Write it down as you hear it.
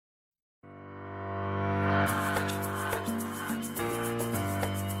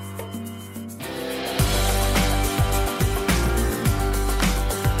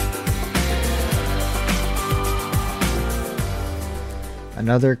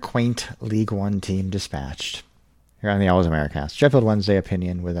Another quaint League One team dispatched. Here on the Always Americast, Sheffield Wednesday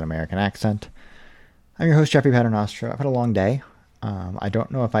opinion with an American accent. I'm your host, Jeffrey Paternostro. I've had a long day. I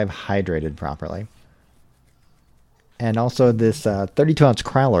don't know if I've hydrated properly. And also, this 32-ounce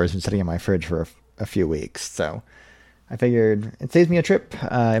Crowler has been sitting in my fridge for a few weeks, so I figured it saves me a trip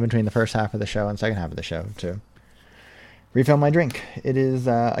in between the first half of the show and second half of the show to refill my drink. It is,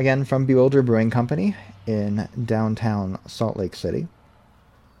 again, from Bewilder Brewing Company in downtown Salt Lake City.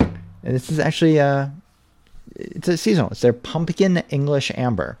 And this is actually, it's a seasonal. It's their Pumpkin English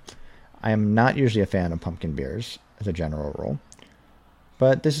Amber. I am not usually a fan of pumpkin beers, as a general rule.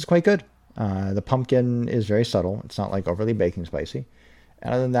 But this is quite good. The pumpkin is very subtle. It's not like overly baking spicy.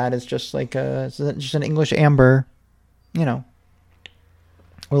 And other than that, it's just like it's just an English amber, with a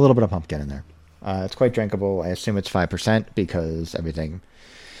little bit of pumpkin in there. It's quite drinkable. I assume it's 5% because everything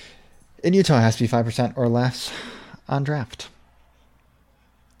in Utah has to be 5% or less on draft.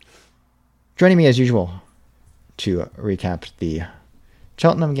 Joining me as usual to recap the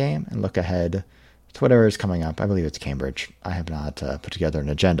Cheltenham game and look ahead to whatever is coming up. I believe it's Cambridge. I have not put together an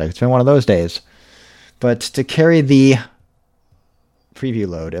agenda. It's been one of those days. But to carry the preview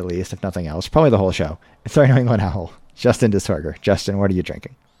load, at least, if nothing else, probably the whole show, it's our New England Owl, Justin Disberger. Justin, what are you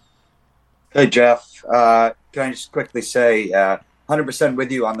drinking? Hey, Jeff. Can I just quickly say 100%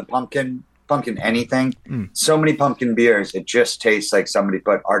 with you on the pumpkin anything. So many pumpkin beers, it just tastes like somebody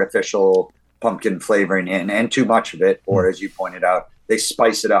put artificial pumpkin flavoring in and too much of it, or as you pointed out, they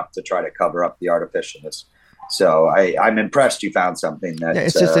spice it up to try to cover up the artificialness. So I'm impressed you found something that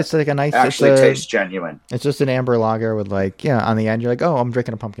it's like a nice, actually tastes genuine. It's just an amber lager with on the end you're like, oh, I'm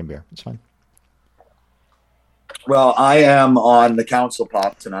drinking a pumpkin beer. It's fine. Well, I am on the Council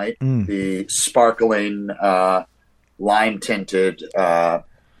Pop tonight, the sparkling lime tinted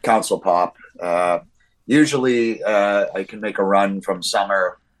Council Pop. Usually I can make a run from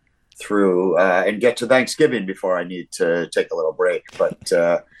summer through and get to Thanksgiving before I need to take a little break. But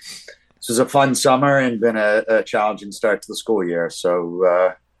this was a fun summer and been a challenging start to the school year.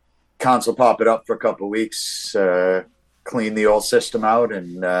 So Council Pop it up for a couple of weeks, clean the old system out,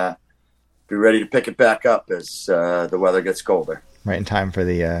 and be ready to pick it back up as the weather gets colder. Right in time for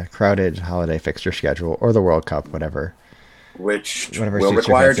the crowded holiday fixture schedule or the World Cup, whatever will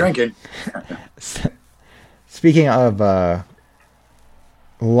require drinking. Speaking of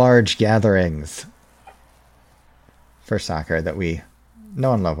large gatherings for soccer that we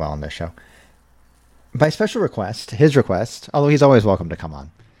know and love well on this show, by special request, his request, although he's always welcome to come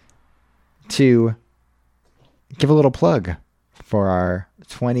on, to give a little plug for our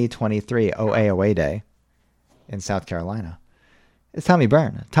 2023 OA Away Day in South Carolina. It's Tommy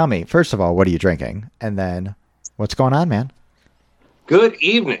Byrne. Tommy, first of all, what are you drinking? And then, what's going on, man? Good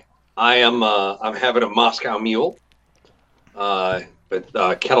evening. I'm having a Moscow Mule with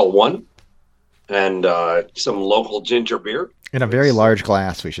Kettle One and some local ginger beer. In a very large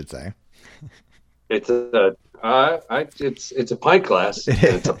glass, we should say. It's a pint glass.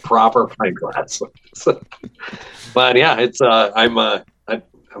 It's a proper pint glass. But yeah, I'm having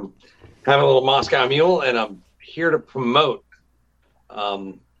a little Moscow Mule, and I'm here to promote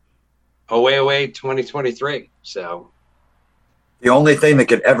Away 2023. So the only thing that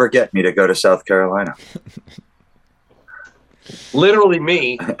could ever get me to go to South Carolina. Literally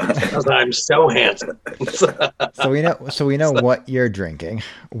me, because I'm so handsome. So we know what you're drinking.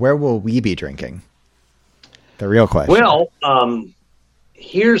 Where will we be drinking? The real question. Well,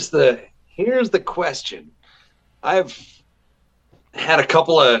 here's the question. I've had a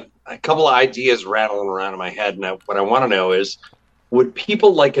couple of ideas rattling around in my head, and what I want to know is, would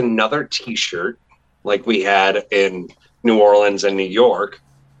people like another T-shirt like we had in New Orleans and New York,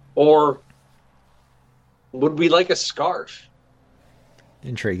 or would we like a scarf?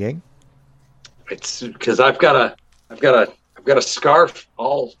 Intriguing. It's because I've got a scarf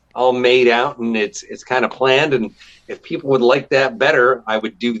all made out, and it's kind of planned. And if people would like that better, I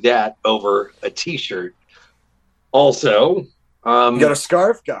would do that over a T-shirt. Also, you got a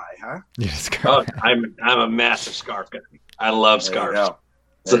scarf guy, huh? Yeah, scarf. Oh, I'm a massive scarf guy. I love scarves.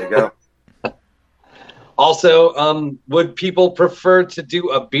 There you go. Also, would people prefer to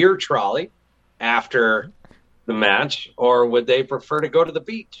do a beer trolley after the match, or would they prefer to go to the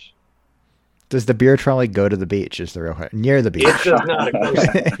beach? Does the beer trolley go to the beach? Is the real question. Near the beach? It does not.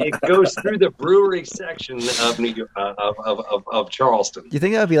 It goes through the brewery section of New York, of Charleston. You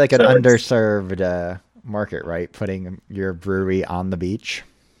think that would be like an underserved market, right? Putting your brewery on the beach.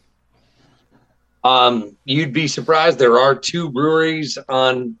 You'd be surprised. There are 2 breweries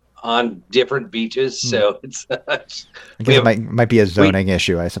on different beaches, so it's. I guess it might be a zoning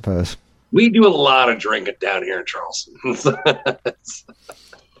issue, I suppose. We do a lot of drinking down here in Charleston.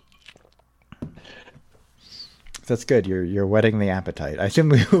 That's good. You're whetting the appetite. I assume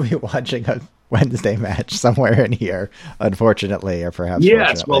we will be watching a Wednesday match somewhere in here, unfortunately, or perhaps.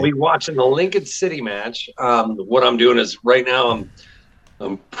 Yes, we'll be watching the Lincoln City match. What I'm doing is right now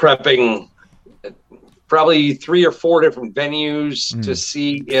I'm prepping probably 3 or 4 different venues to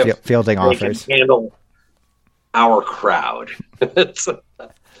see if fielding offers can handle our crowd.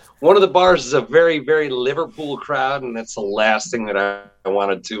 One of the bars is a very, very Liverpool crowd, and that's the last thing that I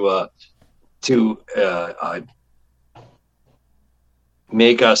wanted to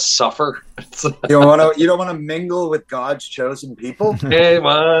make us suffer. You don't want to mingle with God's chosen people. Hey,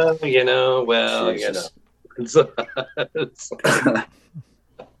 well, you know.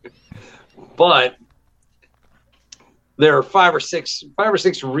 But there are 5 or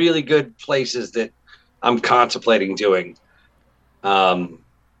 6 really good places that I'm contemplating doing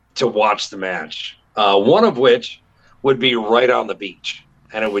to watch the match. One of which would be right on the beach,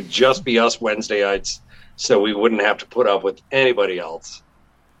 and it would just be us Wednesdayites, so we wouldn't have to put up with anybody else.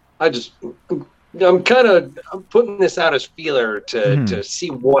 I'm putting this out as feeler to see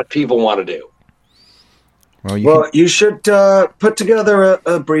what people want to do. Well, you should put together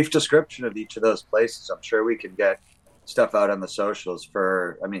a brief description of each of those places. I'm sure we can get stuff out on the socials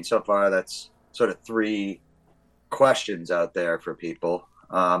so far that's sort of 3 questions out there for people.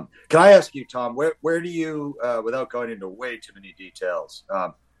 Can I ask you, Tom, where do you, without going into way too many details,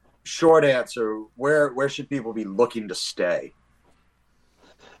 short answer, where should people be looking to stay?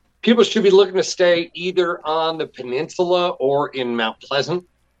 People should be looking to stay either on the peninsula or in Mount Pleasant,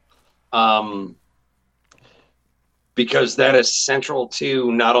 because that is central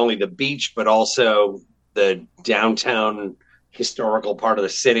to not only the beach, but also the downtown historical part of the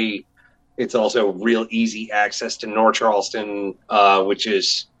city. It's also real easy access to North Charleston, which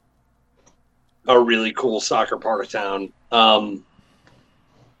is a really cool soccer part of town.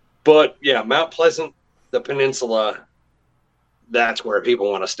 But yeah, Mount Pleasant, the peninsula, that's where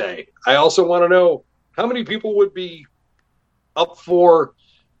people want to stay. I also want to know how many people would be up for,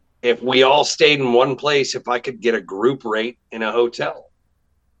 if we all stayed in one place, if I could get a group rate in a hotel.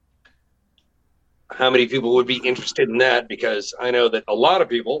 How many people would be interested in that? Because I know that a lot of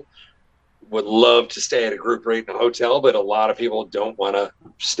people would love to stay at a group rate in a hotel, but a lot of people don't want to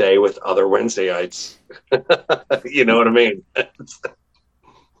stay with other Wednesdayites. You know what I mean?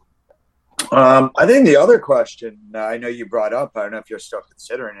 I think the other question I know you brought up, I don't know if you're still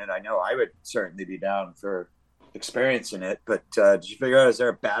considering it. I know I would certainly be down for experiencing it, but did you figure out, is there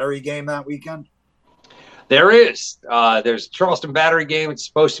a Battery game that weekend? There is. There's a Charleston Battery game. It's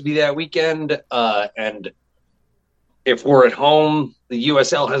supposed to be that weekend. And if we're at home, the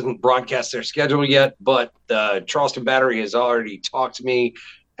USL hasn't broadcast their schedule yet, but Charleston Battery has already talked to me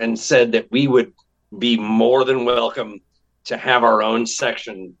and said that we would be more than welcome to have our own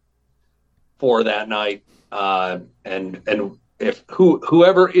section for that night. And if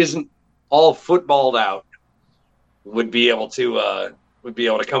whoever isn't all footballed out would be able to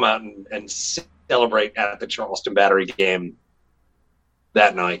come out and celebrate at the Charleston Battery game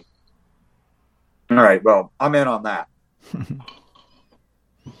that night. All right. Well, I'm in on that.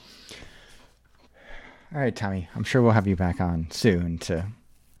 All right, Tommy. I'm sure we'll have you back on soon to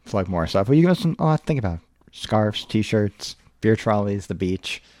plug more stuff. Well, you give us a lot to think about. Scarves, T-shirts, beer trolleys, the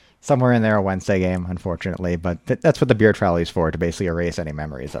beach. Somewhere in there a Wednesday game, unfortunately. But that's what the beer trolley's for, to basically erase any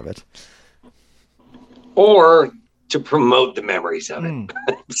memories of it. Or to promote the memories of it.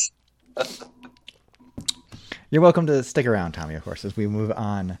 You're welcome to stick around, Tommy, of course, as we move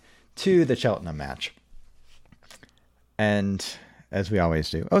on to the Cheltenham match. And as we always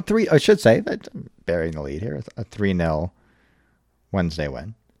do, I should say, that bearing the lead here, a 3-0 Wednesday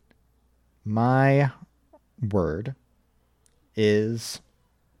win. My word is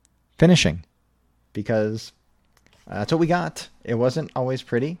finishing, because that's what we got. It wasn't always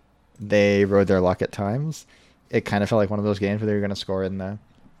pretty. They rode their luck at times. It kind of felt like one of those games where they were going to score in the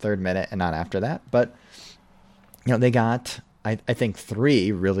 3rd minute and not after that. But they got, I think,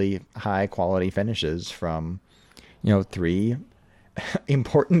 3 really high quality finishes from, 3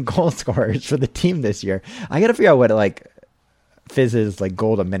 important goal scorers for the team this year. I got to figure out what Fizz's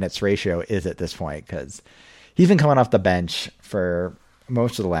goal to minutes ratio is at this point, because he's been coming off the bench for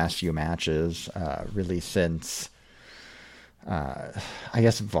most of the last few matches, really since I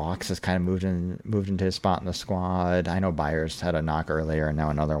guess Vox has kind of moved into his spot in the squad. I know Byers had a knock earlier and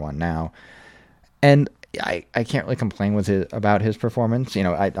now another one now, and I can't really complain about his performance.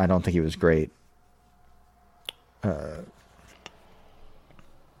 I don't think he was great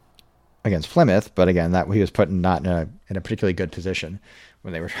against Plymouth, but again, that he was put not in a particularly good position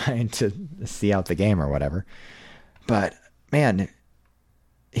when they were trying to see out the game or whatever. But man,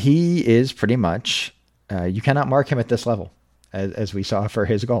 he is pretty much you cannot mark him at this level, as we saw for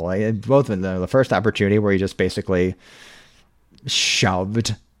his goal. Both in the first opportunity where he just basically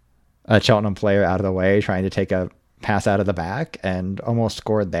shoved a Cheltenham player out of the way, trying to take a pass out of the back, and almost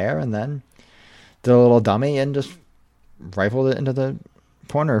scored there, and then did a little dummy and just rifled it into the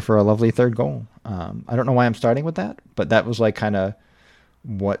corner for a lovely third goal. I don't know why I'm starting with that, but that was like kind of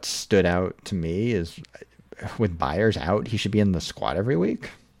what stood out to me is with Byers out, he should be in the squad every week.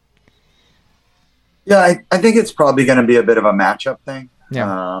 Yeah, I think it's probably going to be a bit of a matchup thing.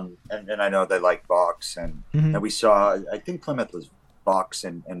 Yeah. And I know they like Box, and we saw, I think Plymouth was Box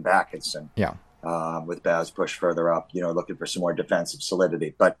and Backinson. Yeah. With Baz pushed further up, looking for some more defensive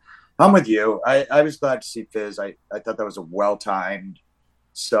solidity. But I'm with you. I was glad to see Fizz. I thought that was a well-timed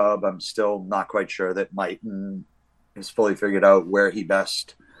sub. I'm still not quite sure that Mighton has fully figured out where he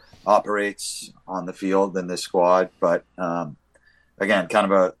best operates on the field in this squad. But again,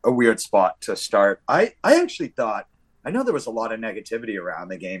 kind of a weird spot to start. I actually thought, I know there was a lot of negativity around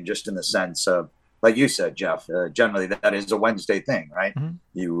the game, just in the sense of, like you said, Jeff, generally that is a Wednesday thing, right? Mm-hmm.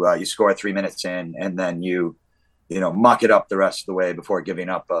 You score 3 minutes in, and then you muck it up the rest of the way before giving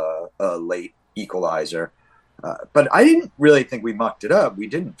up a late equalizer. But I didn't really think we mucked it up. We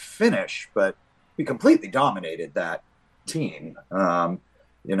didn't finish, but we completely dominated that team.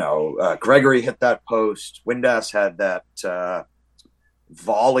 Gregory hit that post. Windass had that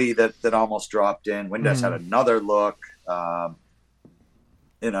volley that almost dropped in. Windass had another look.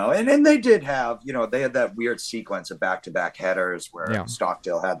 And they did have, they had that weird sequence of back-to-back headers where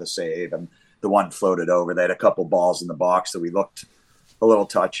Stockdale had the save and the one floated over. They had a couple balls in the box that we looked a little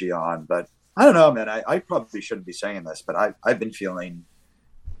touchy on. But I don't know, man. I probably shouldn't be saying this, but I've been feeling,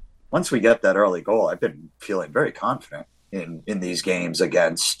 once we get that early goal, I've been feeling very confident in these games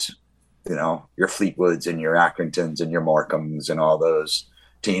against, your Fleetwoods and your Accringtons and your Morecambes and all those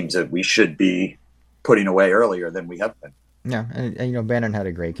teams that we should be putting away earlier than we have been. Yeah, and Bannon had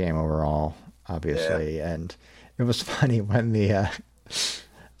a great game overall, obviously, and it was funny when it's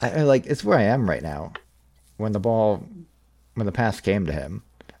where I am right now. When the pass came to him,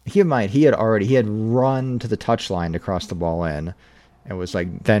 he had run to the touchline to cross the ball in, and was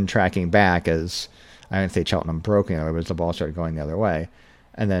like then tracking back as I didn't say Cheltenham broke the other way, but the ball started going the other way,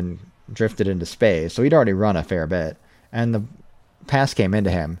 and then drifted into space. So he'd already run a fair bit, and the pass came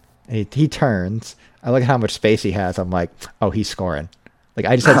into him, and he turns. I look at how much space he has. I'm like, oh, he's scoring. Like,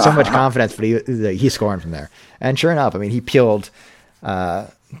 I just had so much confidence, but he's scoring from there. And sure enough, I mean, he peeled I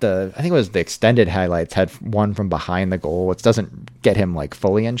think it was the extended highlights had one from behind the goal, which doesn't get him like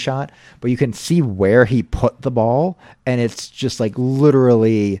fully in shot, but you can see where he put the ball, and it's just like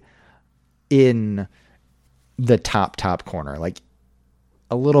literally in the top corner, like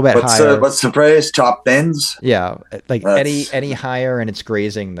a little bit higher. What's the phrase? Top bins? Yeah, like any higher, and it's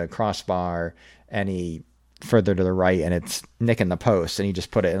grazing the crossbar. Any further to the right, and it's nicking the post, and he just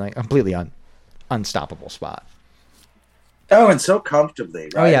put it in like a completely unstoppable spot. Oh, and so comfortably,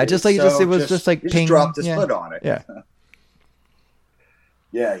 right? Oh yeah, just like it was just like ping. Just dropped his foot on it. Yeah,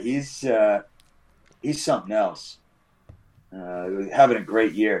 yeah, he's something else. Having a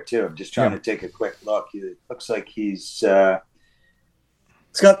great year too. I'm just trying to take a quick look. He looks like he's got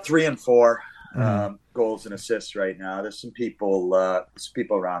 3 and 4. Goals and assists right now. There's some people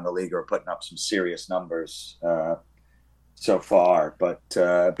around the league who are putting up some serious numbers so far, but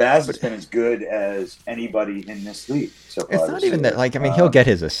Baz has been as good as anybody in this league so far. It's not even that, like, I mean, he'll get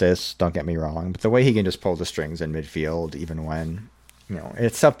his assists, don't get me wrong, but the way he can just pull the strings in midfield, even when,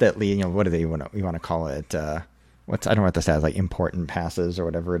 it's stuff that, what do you want to call it? I don't know what this has, like important passes or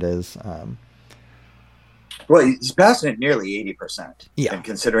whatever it is. Well, he's passing it nearly 80%. Yeah. And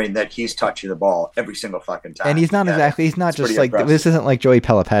considering that he's touching the ball every single fucking time. And he's not he's not just like, impressive. This isn't like Joey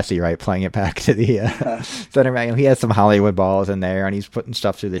Pelopessi, right? Playing it back to the center back. He has some Hollywood balls in there, and he's putting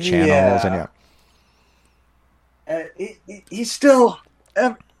stuff through the channels. And he's still,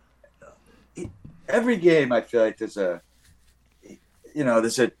 every game I feel like there's a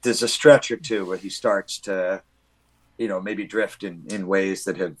stretch or two where he starts to, maybe drift in ways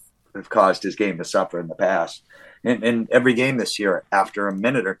that have caused his game to suffer in the past. And every game this year, after a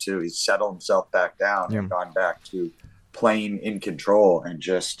minute or two, he's settled himself back down and gone back to playing in control and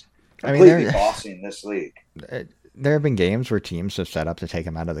just completely bossing this league. There have been games where teams have set up to take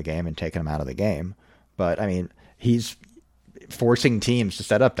him out of the game and taken him out of the game. But, I mean, he's forcing teams to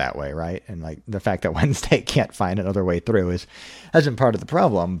set up that way, right? And, like, the fact that Wednesday can't find another way through has been part of the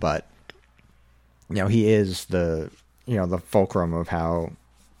problem. But, he is the fulcrum of how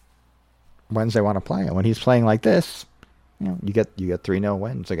Wednesday want to play, and when he's playing like this, you get 3-0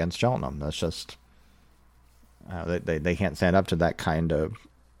 wins against Cheltenham. That's just they can't stand up to that kind of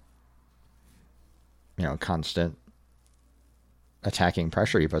constant attacking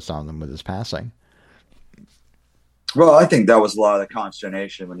pressure he puts on them with his passing. Well, I think that was a lot of the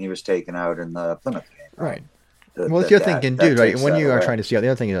consternation when he was taken out in the Plymouth game. Right. Well, if you're thinking, dude, right, when you are trying to see, the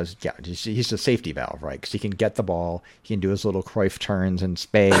other thing is, he's a safety valve, right? Because he can get the ball, he can do his little Cruyff turns in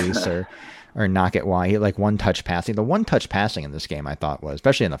space, or knock it wide. He like one-touch passing. The one-touch passing in this game, I thought, was,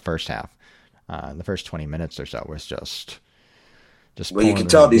 especially in the first half, in the first 20 minutes or so, was just. Well, you can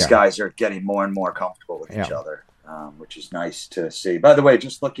tell these guys are getting more and more comfortable with each other, which is nice to see. By the way,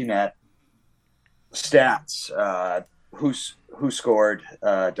 just looking at stats,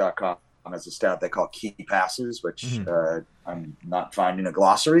 WhoScored.com has a stat they call key passes, which I'm not finding a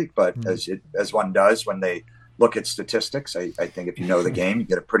glossary, but as one does when they look at statistics, I think if you know the game, you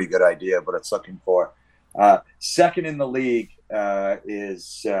get a pretty good idea of what it's looking for. Second in the league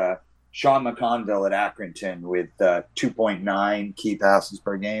is Sean McConville at Accrington with 2.9 key passes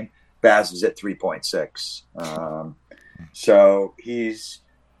per game. Baz is at 3.6. So he's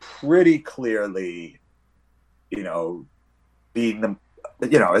pretty clearly, being the,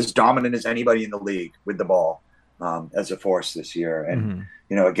 as dominant as anybody in the league with the ball as a force this year. And,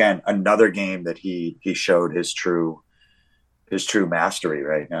 again, another game that he showed his true mastery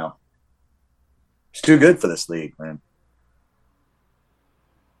right now. It's too good for this league, man.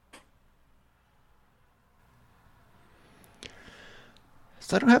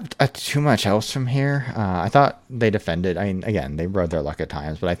 So I don't have too much else from here. I thought they defended. I mean, again, they rode their luck at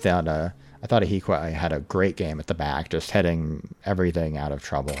times, but I thought Ahikwa had a great game at the back, just heading everything out of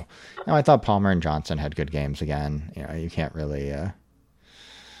trouble. I thought Palmer and Johnson had good games again. You can't really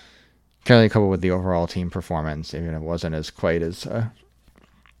couple with the overall team performance. Even it wasn't as quite as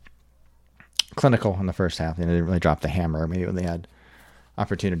clinical in the first half. They didn't really drop the hammer maybe when they had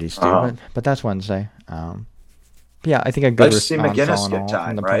opportunities to. But that's Wednesday. Yeah, I think a good response all in all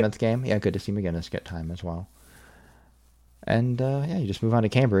from the Plymouth game. Yeah, good to see McGuinness get time as well. And you just move on to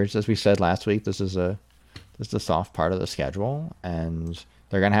Cambridge. As we said last week, this is the soft part of the schedule, and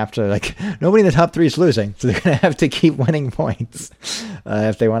they're gonna have to nobody in the top three is losing, so they're gonna have to keep winning points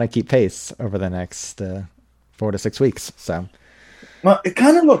if they want to keep pace over the next 4 to 6 weeks. So, well, it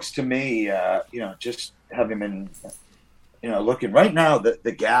kind of looks to me, just having been, looking right now,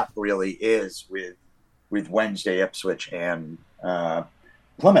 the gap really is with Wednesday, Ipswich, and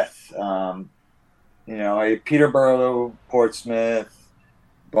Plymouth. Peterborough, Portsmouth,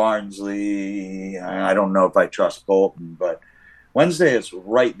 Barnsley. I don't know if I trust Bolton, but Wednesday is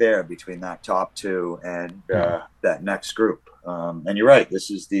right there between that top two and that next group. And you're right. This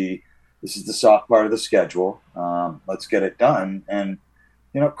is the soft part of the schedule. Let's get it done. And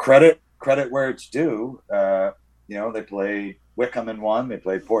credit where it's due. They played Wickham in one, they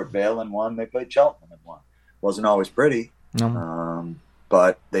played Port Vale in one, they played Cheltenham in one. Wasn't always pretty,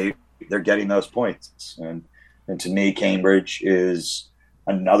 but they're getting those points. And to me, Cambridge is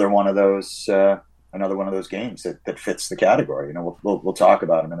another one of those games that fits the category. We'll talk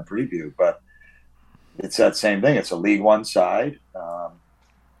about them in a preview, but it's that same thing. It's a League One side.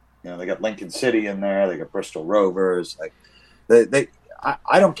 They got Lincoln City in there. They got Bristol Rovers.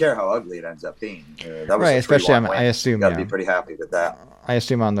 I don't care how ugly it ends up being. That was right, especially I assume you got to be pretty happy with that. I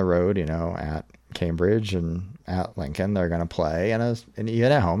assume on the road, at Cambridge and at Lincoln, they're going to play, and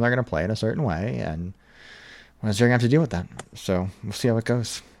even at home, they're going to play in a certain way, and Wednesday, they're going to have to deal with that. So we'll see how it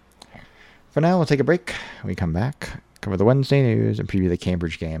goes. For now, we'll take a break. When we come back, cover the Wednesday news and preview the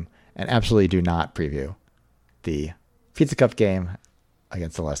Cambridge game, and absolutely do not preview the Pizza Cup game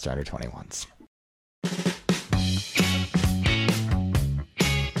against the Leicester Under-21s.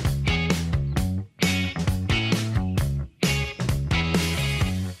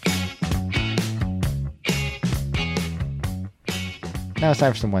 Now it's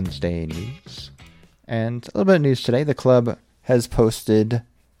time for some Wednesday news. And a little bit of news today. The club has posted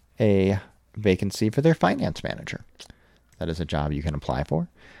a vacancy for their finance manager. That is a job you can apply for.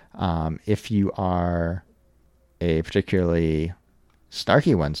 If you are a particularly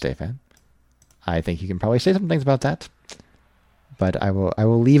snarky Wednesday fan, I think you can probably say some things about that. But I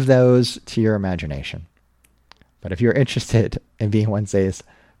will leave those to your imagination. But if you're interested in being Wednesday's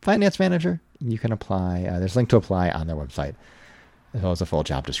finance manager, you can apply. There's a link to apply on their website, as well as a full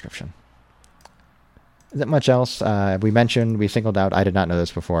job description. Isn't much else. We singled out, I did not know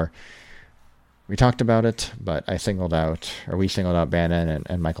this before. We talked about it, but we singled out Bannon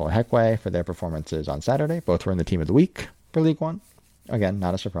and Michael Heckway for their performances on Saturday. Both were in the team of the week for League One. Again,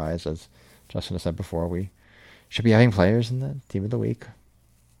 not a surprise, as Justin has said before, we should be having players in the team of the week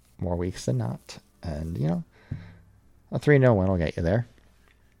more weeks than not. And, a 3-0 win will get you there.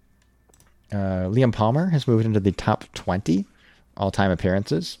 Liam Palmer has moved into the top 20 all-time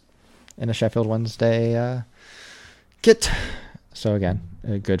appearances in a Sheffield Wednesday kit. So again,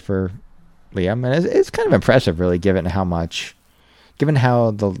 good for Liam, and it's kind of impressive, really, given how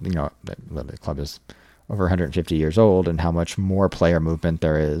the club is over 150 years old, and how much more player movement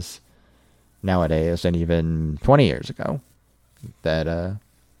there is nowadays than even 20 years ago. That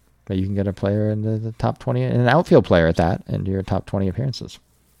you can get a player in the top 20, and an outfield player at that, into your top 20 appearances.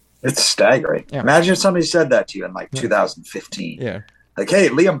 It's staggering. Yeah. Imagine if somebody said that to you in 2015. Yeah. Like, hey,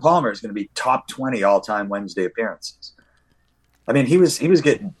 Liam Palmer is going to be top 20 all-time Wednesday appearances. I mean, he was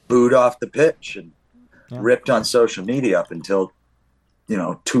getting booed off the pitch and ripped on social media up until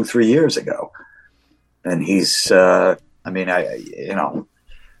 2-3 years ago, and he's the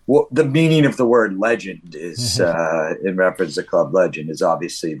meaning of the word legend is in reference to club legend is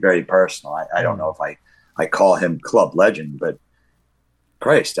obviously very personal. I don't know if I call him club legend, but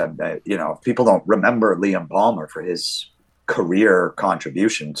Christ, if people don't remember Liam Palmer for his career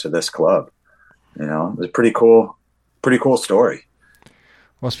contribution to this club, it was a pretty cool story.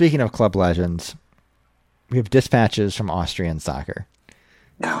 Well, speaking of club legends, we have dispatches from Austrian soccer.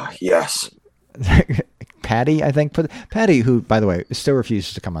 Oh, yes. Patty, I think, Patty, who, by the way, still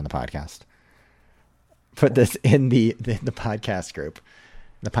refuses to come on the podcast, put this in the podcast group,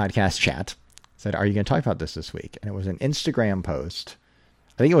 the podcast chat, said, "Are you going to talk about this week?" And it was an Instagram post.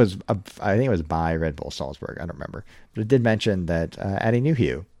 I think it was by Red Bull Salzburg. I don't remember, but it did mention that Addy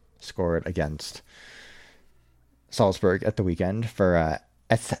Newhue scored against Salzburg at the weekend for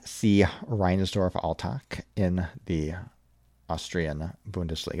SC Reinsdorf-Altach in the Austrian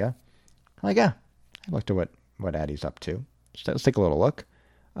Bundesliga. I looked at what Addy's up to. So let's take a little look.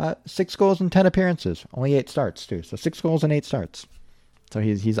 6 goals in 10 appearances, only 8 starts too. So 6 goals and 8 starts. So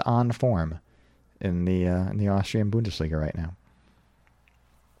he's on form in the Austrian Bundesliga right now.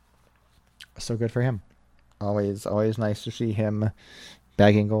 So good for him. Always nice to see him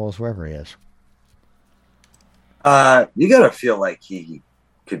bagging goals wherever he is. You gotta feel like he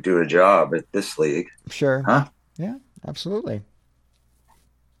could do a job at this league. Sure. Huh? Yeah, absolutely.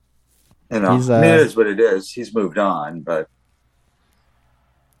 It is what it is. He's moved on, but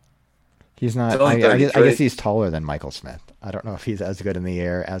he's not. I guess he's taller than Michael Smith. I don't know if he's as good in the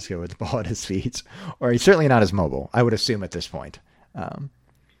air, as good with the ball at his feet, or he's certainly not as mobile, I would assume at this point.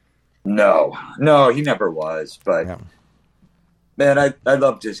 No, he never was. But man, I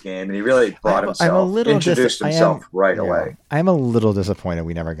loved his game, and he really brought introduced himself right away. I'm a little disappointed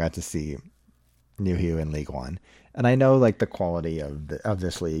we never got to see Newhue in League One, and I know the quality of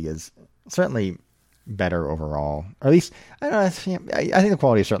this league is certainly better overall, or at least I don't know. I think the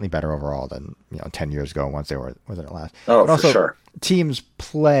quality is certainly better overall than 10 years ago once they was it last. Oh, but also, for sure. Teams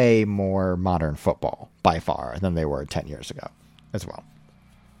play more modern football by far than they were 10 years ago as well.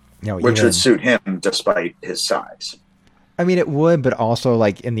 Which would suit him despite his size. I mean, it would, but also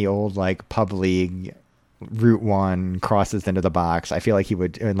in the old pub league, Route 1 crosses into the box. I feel like he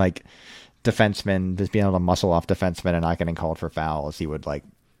would, and defensemen, just being able to muscle off defensemen and not getting called for fouls, he would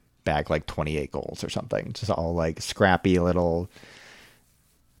bag 28 goals or something. Just all scrappy little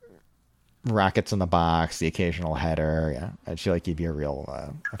rockets in the box, the occasional header. Yeah, I feel like he'd be a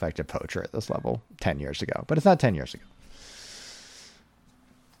real effective poacher at this level 10 years ago, but it's not 10 years ago.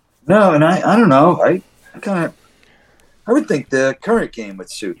 No, and I don't know. I would think the current game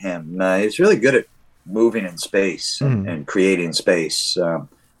would suit him. He's really good at moving in space and creating space,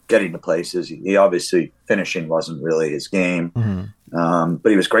 getting to places. He obviously finishing wasn't really his game, but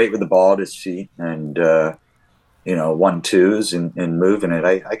he was great with the ball at his feet and 1-2s and moving it.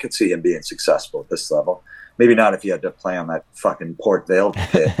 I could see him being successful at this level. Maybe not if you had to play on that fucking Port Vale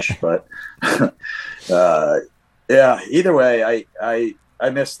pitch, but either way, I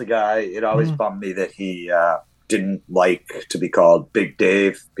miss the guy. It always bummed me that he didn't like to be called Big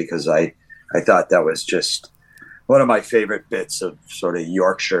Dave, because I thought that was just one of my favorite bits of sort of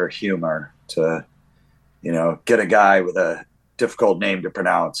Yorkshire humor to, get a guy with a difficult name to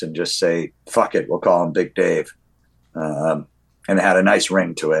pronounce and just say, fuck it, we'll call him Big Dave. And it had a nice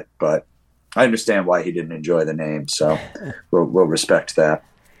ring to it, but I understand why he didn't enjoy the name. So we'll respect that.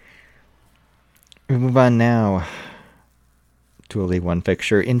 We move on now to a League One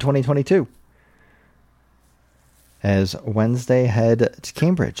fixture in 2022, as Wednesday head to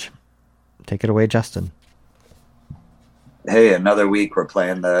Cambridge. Take it away, Justin. Hey, another week we're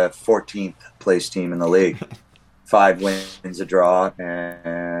playing the 14th place team in the league. 5 wins, a draw,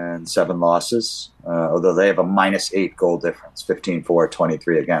 and 7 losses, although they have a -8 goal difference, 15-4,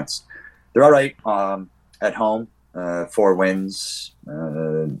 23 against. They're all right at home, 4 wins,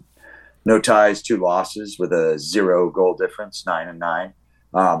 no ties, 2 losses with a 0 goal difference, 9-9.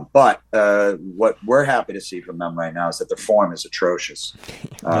 But what we're happy to see from them right now is that their form is atrocious.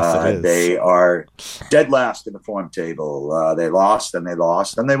 Yes, it is. They are dead last in the form table. They lost, and they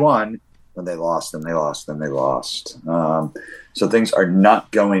lost, and they won. And they lost, and they lost, and they lost. So things are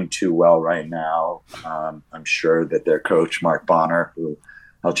not going too well right now. I'm sure that their coach, Mark Bonner, who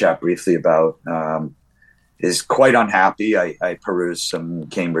I'll chat briefly about, is quite unhappy. I perused some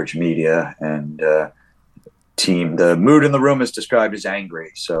Cambridge media, and the mood in the room is described as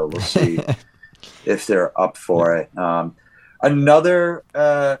angry. So we'll see if they're up for it. Another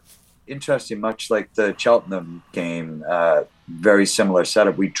interesting, much like the Cheltenham game, very similar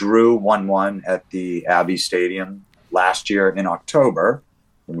setup. We drew 1-1 at the Abbey Stadium last year in October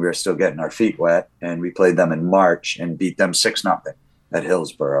when we were still getting our feet wet, and we played them in March and beat them 6-0 at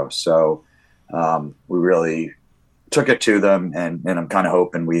Hillsborough. So we really took it to them, and I'm kind of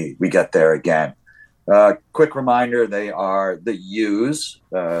hoping we get there again. Quick reminder, they are the U's,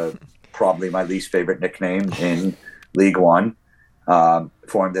 probably my least favorite nickname in League One.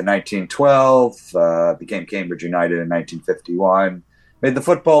 Formed in 1912, became Cambridge United in 1951, made the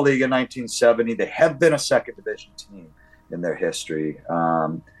Football League in 1970. They have been a second division team in their history,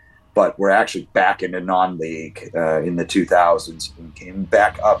 but we're actually back into non-league in the 2000s and came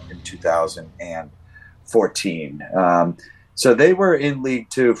back up in 2014. So they were in League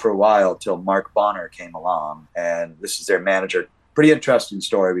Two for a while till Mark Bonner came along, and this is their manager. Pretty interesting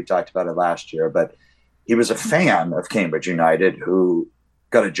story. We talked about it last year, but he was a fan of Cambridge United who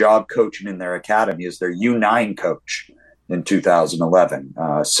got a job coaching in their academy as their U9 coach in 2011.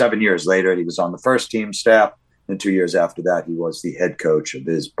 7 years later, he was on the first team staff, and 2 years after that, he was the head coach of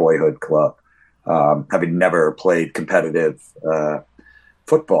his boyhood club, having never played competitive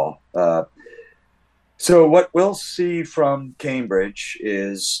football. So what we'll see from Cambridge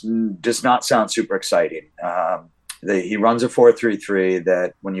does not sound super exciting. He runs a 4-3-3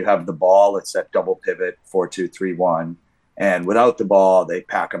 that when you have the ball, it's that double pivot 4-2-3-1. And without the ball, they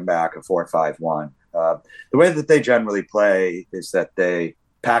pack them back a 4-5-1. The way that they generally play is that they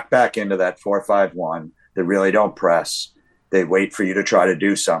pack back into that 4-5-1. They really don't press. They wait for you to try to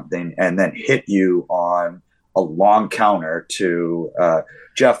do something and then hit you on a long counter to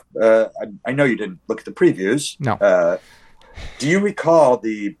Jeff. I know you didn't look at the previews. No. Do you recall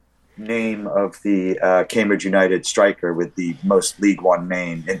the name of the Cambridge United striker with the most League One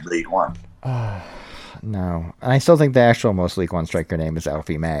name in League One? No. And I still think the actual most League One striker name is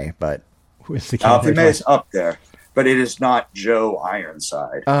Alfie May, but who is the Cambridge Alfie May is up there, but it is not Joe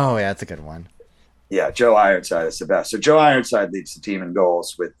Ironside. Oh, yeah, that's a good one. Yeah, Joe Ironside is the best. So Joe Ironside leads the team in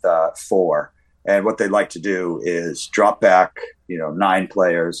goals with 4. And what they like to do is drop back, 9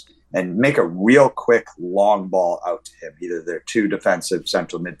 players and make a real quick long ball out to him. Either they're 2 defensive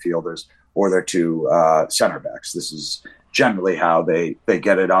central midfielders or they're 2 center backs. This is generally how they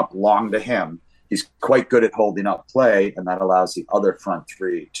get it up long to him. He's quite good at holding up play, and that allows the other front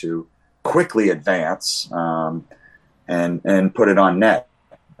 3 to quickly advance and put it on net.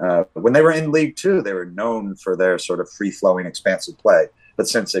 When they were in League Two, they were known for their sort of free-flowing, expansive play. But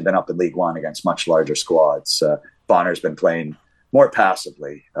since they've been up in League One against much larger squads, Bonner's been playing more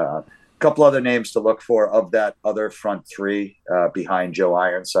passively. A couple other names to look for of that other front 3 behind Joe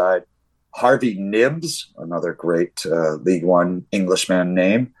Ironside. Harvey Nibbs, another great League One Englishman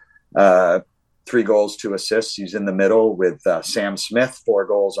name. 3 goals, 2 assists. He's in the middle with Sam Smith, 4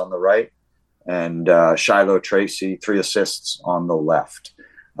 goals on the right, and Shiloh Tracy, 3 assists on the left.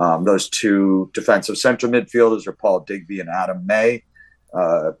 Those 2 defensive central midfielders are Paul Digby and Adam May,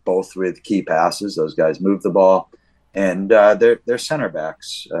 both with key passes. Those guys move the ball. And their center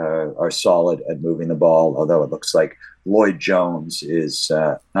backs are solid at moving the ball, although it looks like Lloyd Jones is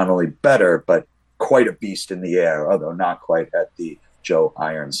not only better, but quite a beast in the air, although not quite at the Joe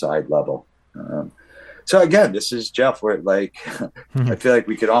Ironside level. So again, this is Jeff, where I feel like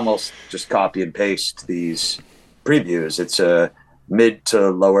we could almost just copy and paste these previews. It's a mid to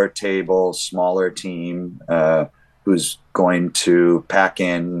lower table, smaller team who's going to pack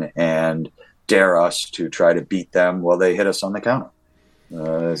in and dare us to try to beat them while they hit us on the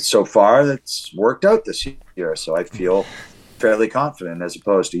counter. So far, that's worked out this year, so I feel fairly confident as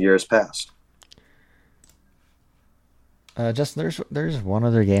opposed to years past. Justin, there's one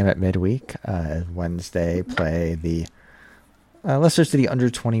other game at midweek. Wednesday, play the Leicester City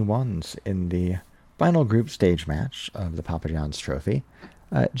under-21s in the final group stage match of the Papa John's Trophy.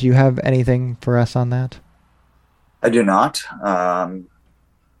 Do you have anything for us on that? I do not.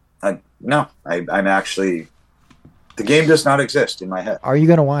 No, I'm actually... The game does not exist in my head. Are you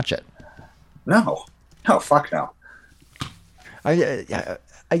going to watch it? No, fuck no.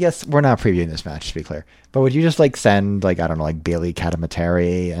 I I guess we're not previewing this match, to be clear. But would you just like send like, I don't know, like Bailey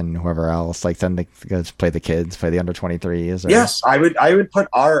Katamateri and whoever else, like send the guys play the kids, play the under 23s? Yes, I would put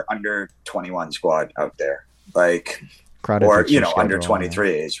our under 21 squad out there, like, crowded or fixture under schedule,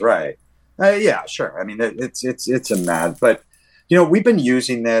 23s, right? Yeah, sure. I mean, it's a mad, but we've been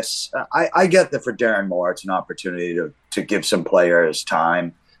using this. I get that for Darren Moore, it's an opportunity to give some players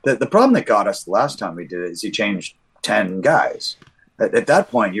time. The problem that got us the last time we did it is he changed 10 guys. At that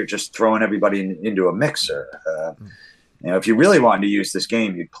point, you're just throwing everybody into a mixer. If you really wanted to use this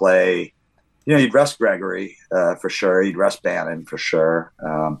game, you'd play, you'd rest Gregory for sure. You'd rest Bannon for sure.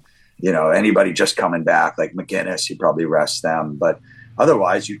 Anybody just coming back like McGinnis, you'd probably rest them. But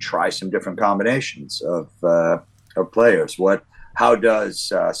otherwise, you try some different combinations of players. How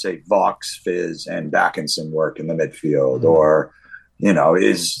does, say, Vox, Fizz, and Backinson work in the midfield? Mm-hmm. Or,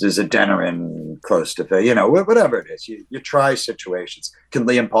 is a Denerin close to Fizz? Whatever it is. You try situations. Can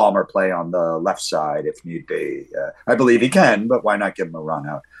Liam Palmer play on the left side if need be? I believe he can, but why not give him a run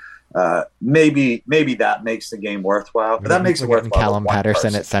out? Maybe that makes the game worthwhile. But that makes it worthwhile. Callum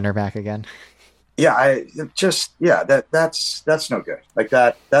Patterson at center back again. Yeah, that's no good. Like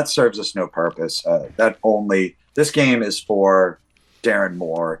that serves us no purpose. This game is for Darren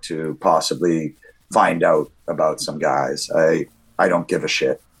Moore to possibly find out about some guys. I don't give a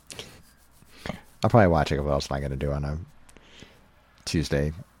shit. I'll probably watch it. What else am I going to do on a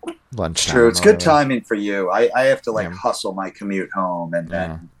Tuesday lunchtime? It's true. It's good timing for you. I have to hustle my commute home, and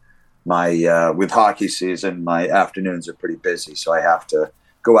then my with hockey season, my afternoons are pretty busy, so I have to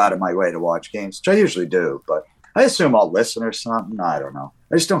go out of my way to watch games, which I usually do. But I assume I'll listen or something. I don't know.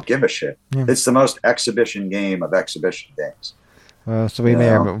 I just don't give a shit. Yeah. It's the most exhibition game of exhibition games. So we may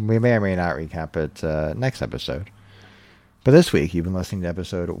or may not recap it next episode. But this week, you've been listening to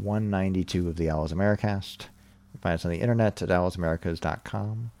episode 192 of the Owls Americast. Find us on the internet at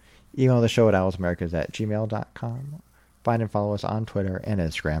owlsamericas.com. Email the show at owlsamericas@gmail.com. Find and follow us on Twitter and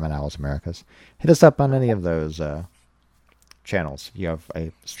Instagram at owlsamericas. Hit us up on any of those channels. You have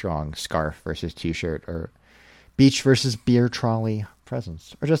a strong scarf versus t-shirt or beach versus beer trolley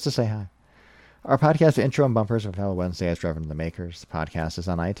presence, or just to say hi. Our podcast intro and bumpers are fellow Wednesday as Reverend the Makers. The podcast is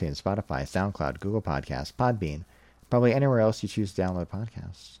on iTunes, Spotify, SoundCloud, Google Podcasts, Podbean, probably anywhere else you choose to download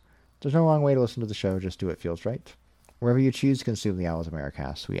podcasts. There's no wrong way to listen to the show, just do what feels right. Wherever you choose to consume the Owls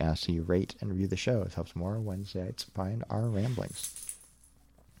Americast, we ask that you rate and review the show. It helps more Wednesdayites find our ramblings.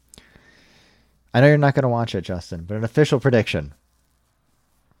 I know you're not going to watch it, Justin, but an official prediction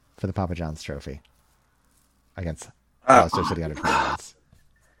for the Papa John's Trophy against Gloucester City under 21s.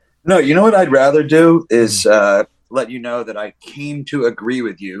 No, you know what I'd rather do is let you know that I came to agree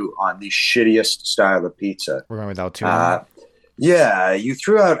with you on the shittiest style of pizza. We're going with Altoona. Yeah, you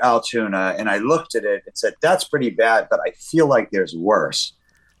threw out Altoona, and I looked at it and said, that's pretty bad, but I feel like there's worse.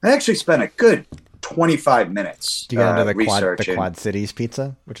 I actually spent a good 25 minutes Do you get into the Quad Cities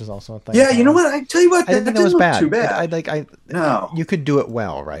pizza, which is also a thing? Yeah, you know what? I tell you what, I didn't think that was bad. Too bad. No. You could do it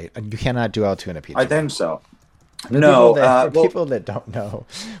well, right? You cannot do Altoona pizza. I think so. For people that don't know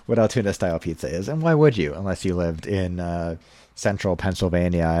what Altoona style pizza is, and why would you, unless you lived in central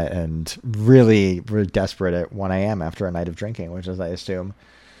Pennsylvania and really were desperate at 1 a.m. after a night of drinking, which is, I assume.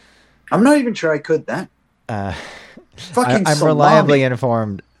 I'm not even sure I could then. I'm reliably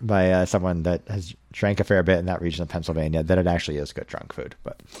informed by someone that has drank a fair bit in that region of Pennsylvania that it actually is good drunk food,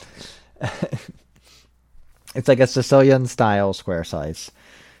 but it's like a Sicilian style square slice.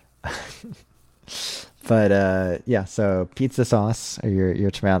 But so pizza sauce, or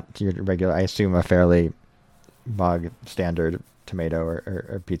your regular, I assume a fairly bog standard tomato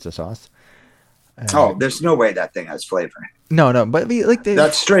or pizza sauce. There's no way that thing has flavor. No, but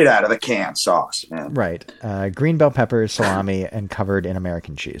that's straight out of the can sauce, man. Right. Green bell peppers, salami, and covered in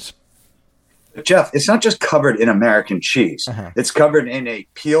American cheese. Jeff, it's not just covered in American cheese. Uh-huh. It's covered in a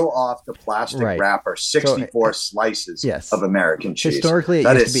peel off the plastic wrapper, 64 slices of American cheese. Historically,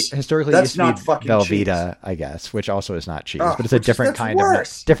 it used to be Velveeta, cheese. I guess, which also is not cheese, but it's a different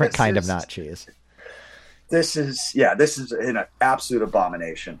kind of not cheese. This is an absolute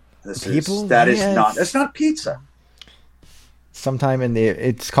abomination. It's not pizza. Sometime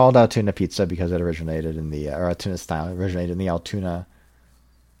it's called Altoona pizza because it originated in Altoona style originated in the Altoona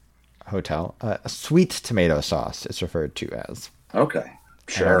Hotel. Sweet tomato sauce is referred to as. Okay,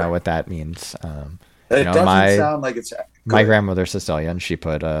 sure. I don't know what that means. It doesn't sound like it's good. My grandmother's Sicilian. She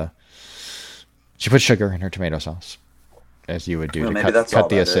put sugar in her tomato sauce, as you would do to cut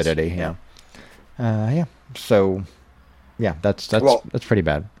the acidity. Yeah. So, yeah, that's pretty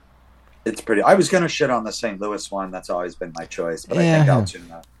bad. It's pretty. I was going to shit on the St. Louis one. That's always been my choice, but I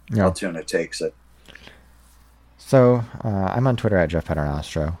think Altoona takes it. So I'm on Twitter at Jeff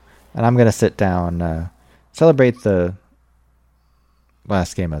Paternostro, and I'm going to sit down, celebrate the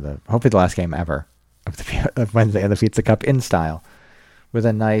last game hopefully the last game ever of Wednesday of the Pizza Cup in style, with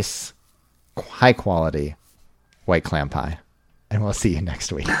a nice, high quality white clam pie. And we'll see you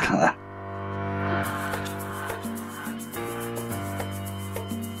next week.